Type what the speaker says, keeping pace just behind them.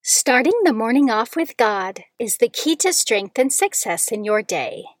Starting the morning off with God is the key to strength and success in your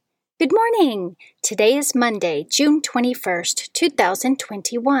day. Good morning! Today is Monday, June 21st,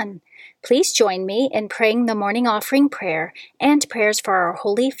 2021. Please join me in praying the morning offering prayer and prayers for our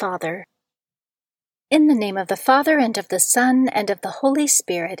Holy Father. In the name of the Father, and of the Son, and of the Holy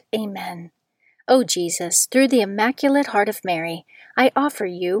Spirit, Amen. O Jesus, through the Immaculate Heart of Mary, I offer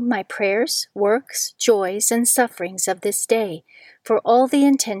you my prayers, works, joys, and sufferings of this day, for all the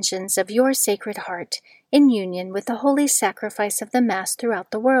intentions of your Sacred Heart, in union with the holy sacrifice of the Mass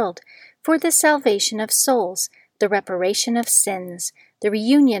throughout the world, for the salvation of souls, the reparation of sins, the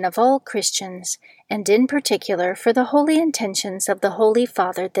reunion of all Christians, and in particular for the holy intentions of the Holy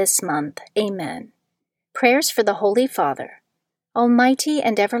Father this month. Amen. Prayers for the Holy Father. Almighty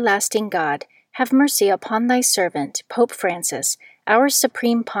and everlasting God, have mercy upon thy servant, Pope Francis, our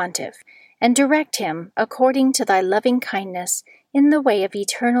Supreme Pontiff, and direct him, according to thy loving kindness, in the way of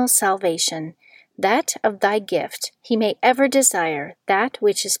eternal salvation, that of thy gift he may ever desire that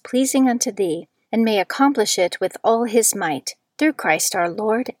which is pleasing unto thee, and may accomplish it with all his might, through Christ our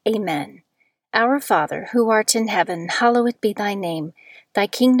Lord. Amen. Our Father, who art in heaven, hallowed be thy name. Thy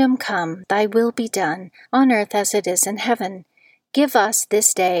kingdom come, thy will be done, on earth as it is in heaven. Give us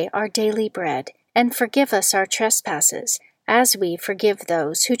this day our daily bread, and forgive us our trespasses, as we forgive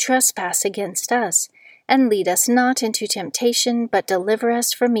those who trespass against us. And lead us not into temptation, but deliver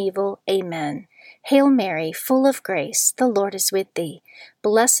us from evil. Amen. Hail Mary, full of grace, the Lord is with thee.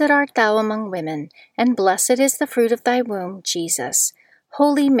 Blessed art thou among women, and blessed is the fruit of thy womb, Jesus.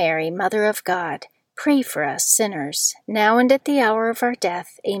 Holy Mary, Mother of God, pray for us sinners, now and at the hour of our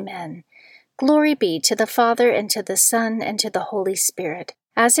death. Amen. Glory be to the Father, and to the Son, and to the Holy Spirit,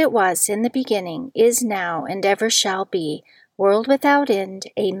 as it was in the beginning, is now, and ever shall be, world without end.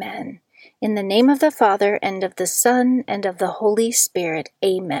 Amen. In the name of the Father, and of the Son, and of the Holy Spirit.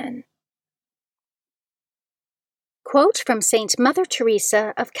 Amen. Quote from Saint Mother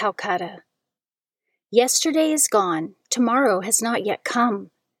Teresa of Calcutta. Yesterday is gone, tomorrow has not yet come.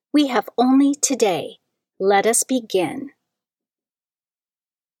 We have only today. Let us begin.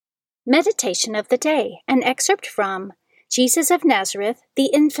 Meditation of the Day, an excerpt from Jesus of Nazareth,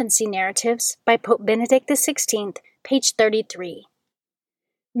 The Infancy Narratives by Pope Benedict XVI, page 33.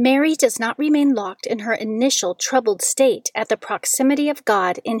 Mary does not remain locked in her initial troubled state at the proximity of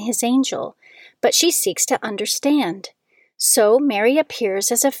God in his angel, but she seeks to understand. So Mary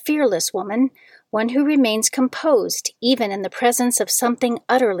appears as a fearless woman, one who remains composed even in the presence of something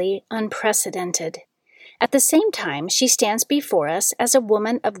utterly unprecedented. At the same time, she stands before us as a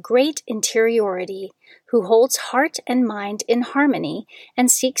woman of great interiority, who holds heart and mind in harmony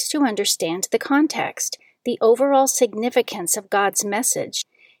and seeks to understand the context, the overall significance of God's message.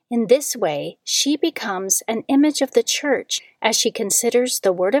 In this way, she becomes an image of the Church as she considers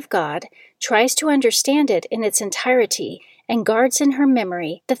the Word of God, tries to understand it in its entirety, and guards in her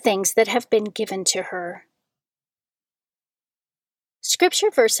memory the things that have been given to her. Scripture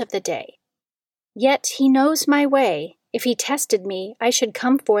verse of the day. Yet he knows my way. If he tested me, I should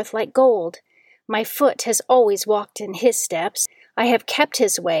come forth like gold. My foot has always walked in his steps. I have kept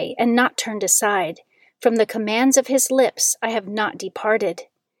his way and not turned aside. From the commands of his lips I have not departed.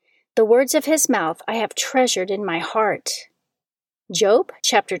 The words of his mouth I have treasured in my heart. Job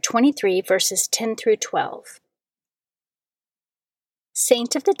chapter 23, verses 10 through 12.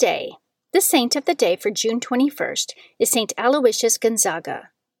 Saint of the Day. The saint of the day for June 21st is Saint Aloysius Gonzaga.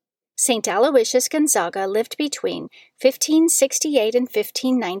 Saint Aloysius Gonzaga lived between 1568 and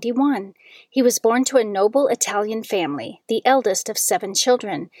 1591. He was born to a noble Italian family, the eldest of 7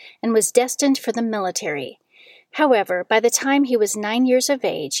 children, and was destined for the military. However, by the time he was 9 years of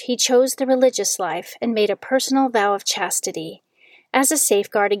age, he chose the religious life and made a personal vow of chastity. As a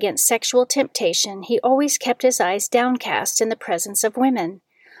safeguard against sexual temptation, he always kept his eyes downcast in the presence of women.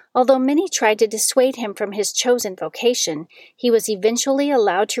 Although many tried to dissuade him from his chosen vocation, he was eventually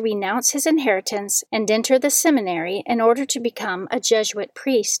allowed to renounce his inheritance and enter the seminary in order to become a Jesuit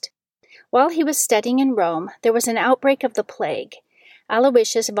priest. While he was studying in Rome, there was an outbreak of the plague.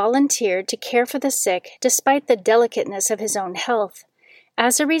 Aloysius volunteered to care for the sick despite the delicateness of his own health.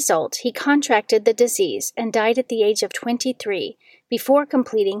 As a result, he contracted the disease and died at the age of 23 before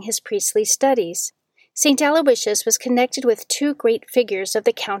completing his priestly studies. St. Aloysius was connected with 2 great figures of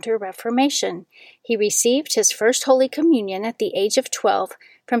the Counter-Reformation. He received his first Holy Communion at the age of 12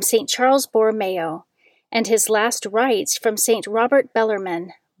 from St. Charles Borromeo, and his last rites from St. Robert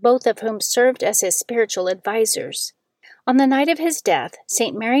Bellarmine, both of whom served as his spiritual advisors. On the night of his death,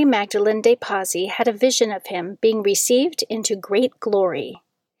 St. Mary Magdalene de Pazzi had a vision of him being received into great glory.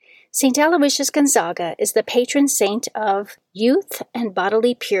 St. Aloysius Gonzaga is the patron saint of youth and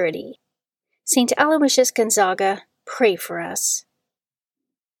bodily purity. St. Aloysius Gonzaga, pray for us.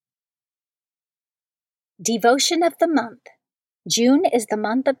 Devotion of the Month. June is the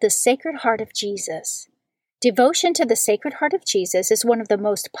month of the Sacred Heart of Jesus. Devotion to the Sacred Heart of Jesus is one of the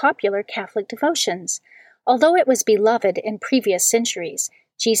most popular Catholic devotions. Although it was beloved in previous centuries,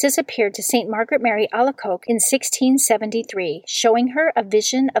 Jesus appeared to St. Margaret Mary Alacoque in 1673, showing her a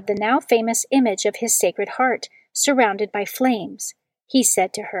vision of the now famous image of his Sacred Heart, surrounded by flames. He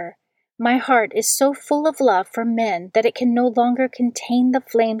said to her, "My heart is so full of love for men that it can no longer contain the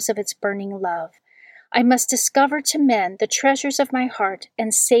flames of its burning love. I must discover to men the treasures of my heart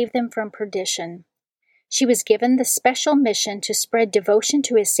and save them from perdition." She was given the special mission to spread devotion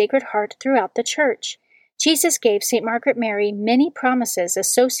to his Sacred Heart throughout the Church. Jesus gave St. Margaret Mary many promises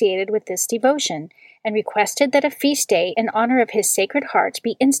associated with this devotion and requested that a feast day in honor of his Sacred Heart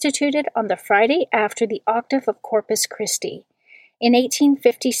be instituted on the Friday after the octave of Corpus Christi. In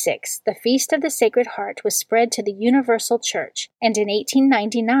 1856, the Feast of the Sacred Heart was spread to the Universal Church, and in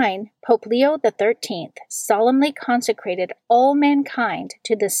 1899, Pope Leo XIII solemnly consecrated all mankind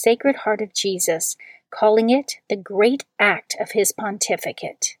to the Sacred Heart of Jesus, calling it the great act of his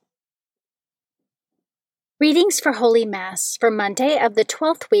pontificate. Readings for Holy Mass for Monday of the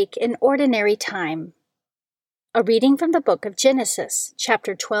 12th week in Ordinary Time. A reading from the book of Genesis,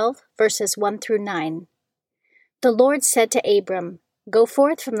 chapter 12, verses 1 through 9. The Lord said to Abram, "Go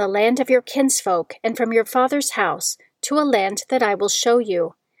forth from the land of your kinsfolk and from your father's house to a land that I will show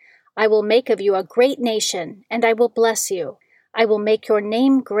you. I will make of you a great nation, and I will bless you. I will make your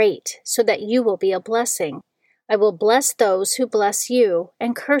name great, so that you will be a blessing. I will bless those who bless you,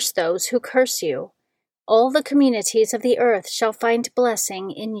 and curse those who curse you. All the communities of the earth shall find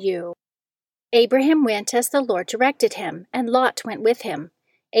blessing in you." Abraham went as the Lord directed him, and Lot went with him.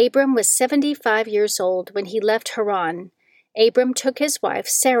 Abram was 75 years old when he left Haran. Abram took his wife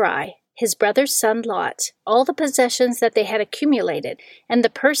Sarai, his brother's son Lot, all the possessions that they had accumulated, and the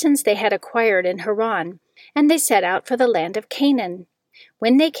persons they had acquired in Haran, and they set out for the land of Canaan.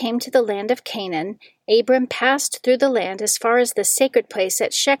 When they came to the land of Canaan, Abram passed through the land as far as the sacred place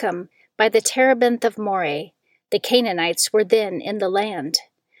at Shechem, by the terebinth of Moreh. The Canaanites were then in the land.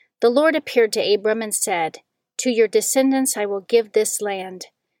 The Lord appeared to Abram and said, "To your descendants I will give this land."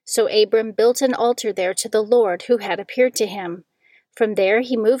 So Abram built an altar there to the Lord who had appeared to him. From there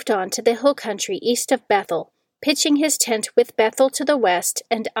he moved on to the hill country east of Bethel, pitching his tent with Bethel to the west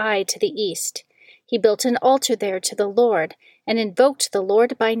and Ai to the east. He built an altar there to the Lord, and invoked the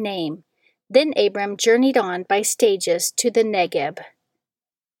Lord by name. Then Abram journeyed on by stages to the Negeb.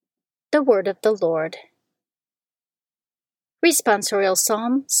 The Word of the Lord. Responsorial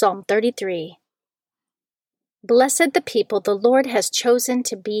Psalm, Psalm 33. Blessed the people the Lord has chosen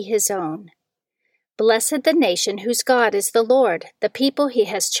to be his own. Blessed the nation whose God is the Lord, the people he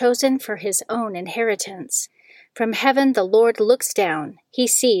has chosen for his own inheritance. From heaven the Lord looks down, he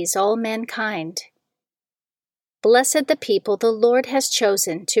sees all mankind. Blessed the people the Lord has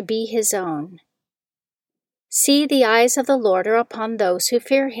chosen to be his own. See, the eyes of the Lord are upon those who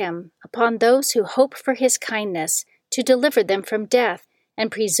fear him, upon those who hope for his kindness, to deliver them from death and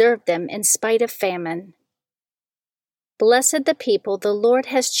preserve them in spite of famine. Blessed the people the Lord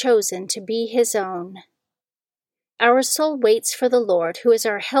has chosen to be his own. Our soul waits for the Lord, who is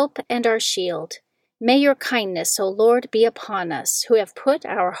our help and our shield. May your kindness, O Lord, be upon us, who have put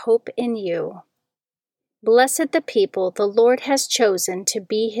our hope in you. Blessed the people the Lord has chosen to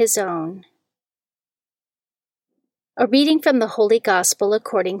be his own. A reading from the Holy Gospel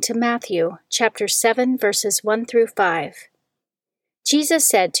according to Matthew, chapter 7, verses 1 through 5. Jesus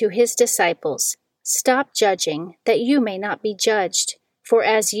said to his disciples, "Stop judging, that you may not be judged. For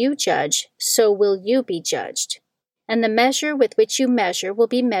as you judge, so will you be judged. And the measure with which you measure will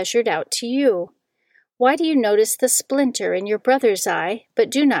be measured out to you. Why do you notice the splinter in your brother's eye, but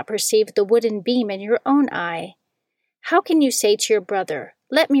do not perceive the wooden beam in your own eye? How can you say to your brother,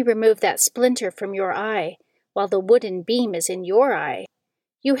 'Let me remove that splinter from your eye,' while the wooden beam is in your eye?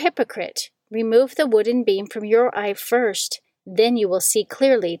 You hypocrite, remove the wooden beam from your eye first, then you will see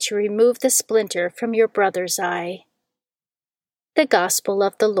clearly to remove the splinter from your brother's eye." The Gospel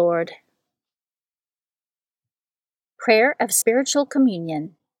of the Lord. Prayer of Spiritual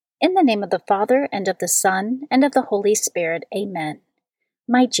Communion. In the name of the Father, and of the Son, and of the Holy Spirit. Amen.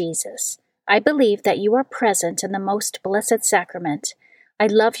 My Jesus, I believe that you are present in the most blessed sacrament. I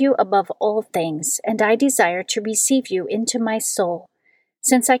love you above all things, and I desire to receive you into my soul.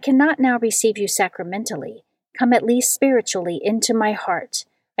 Since I cannot now receive you sacramentally, come at least spiritually into my heart.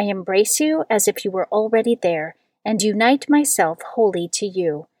 I embrace you as if you were already there, and unite myself wholly to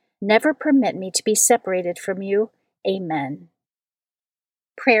you. Never permit me to be separated from you. Amen.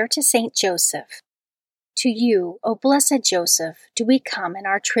 Prayer to Saint Joseph. To you, O blessed Joseph, do we come in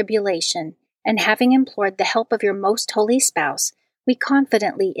our tribulation, and having implored the help of your most holy spouse, we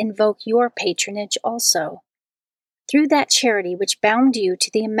confidently invoke your patronage also. Through that charity which bound you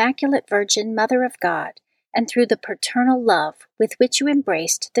to the Immaculate Virgin Mother of God, and through the paternal love with which you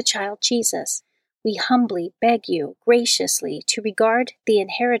embraced the child Jesus, we humbly beg you graciously to regard the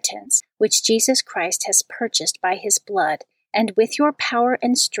inheritance which Jesus Christ has purchased by his blood, and with your power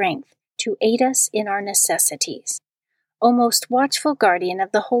and strength to aid us in our necessities. O most watchful guardian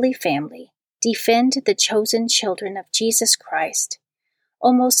of the Holy Family, defend the chosen children of Jesus Christ.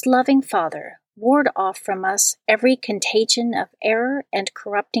 O most loving Father, ward off from us every contagion of error and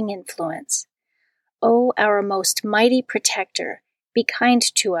corrupting influence. O our most mighty protector, be kind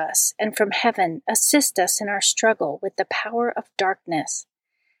to us, and from heaven assist us in our struggle with the power of darkness.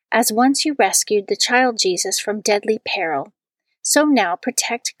 As once you rescued the child Jesus from deadly peril, so now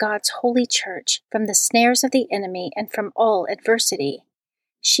protect God's holy church from the snares of the enemy and from all adversity.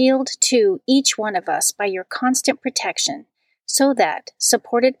 Shield, too, each one of us by your constant protection, so that,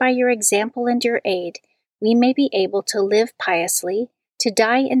 supported by your example and your aid, we may be able to live piously, to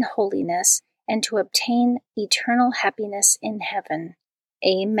die in holiness, and to obtain eternal happiness in heaven.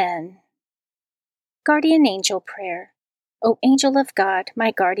 Amen. Guardian Angel Prayer. O angel of God,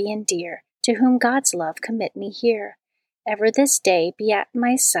 my guardian dear, to whom God's love commit me here, ever this day be at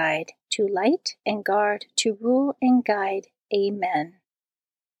my side, to light and guard, to rule and guide. Amen.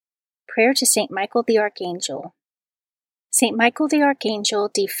 Prayer to Saint Michael the Archangel. Saint Michael the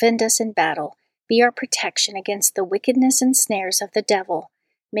Archangel, defend us in battle, be our protection against the wickedness and snares of the devil.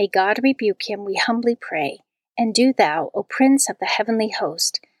 May God rebuke him, we humbly pray. And do thou, O Prince of the heavenly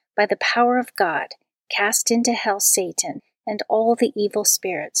host, by the power of God, cast into hell Satan and all the evil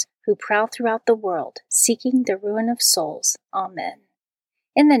spirits who prowl throughout the world, seeking the ruin of souls. Amen.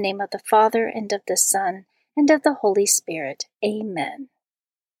 In the name of the Father, and of the Son, and of the Holy Spirit. Amen.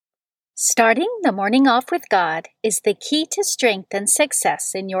 Starting the morning off with God is the key to strength and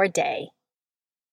success in your day.